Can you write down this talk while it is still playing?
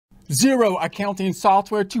Xero Accounting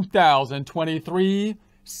Software 2023,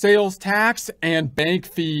 Sales Tax and Bank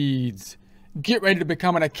Feeds. Get ready to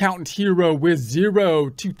become an accountant hero with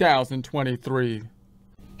Xero 2023.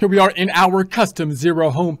 Here we are in our custom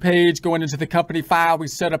Xero homepage. Going into the company file we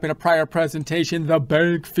set up in a prior presentation, the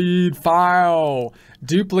bank feed file.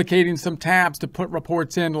 Duplicating some tabs to put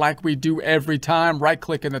reports in like we do every time.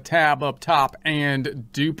 Right-clicking the tab up top and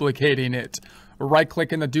duplicating it.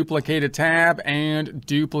 Right-clicking the duplicated tab and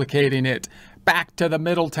duplicating it. Back to the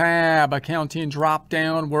middle tab, accounting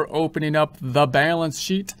drop-down. We're opening up the balance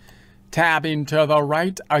sheet. Tabbing to the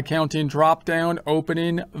right, accounting drop-down,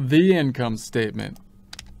 opening the income statement.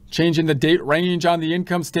 Changing the date range on the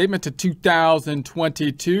income statement to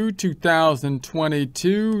 2022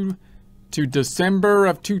 to December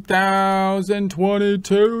of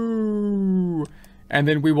 2022. And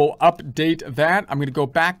then we will update that. I'm going to go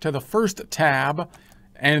back to the first tab,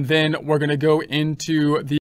 and then we're going to go into the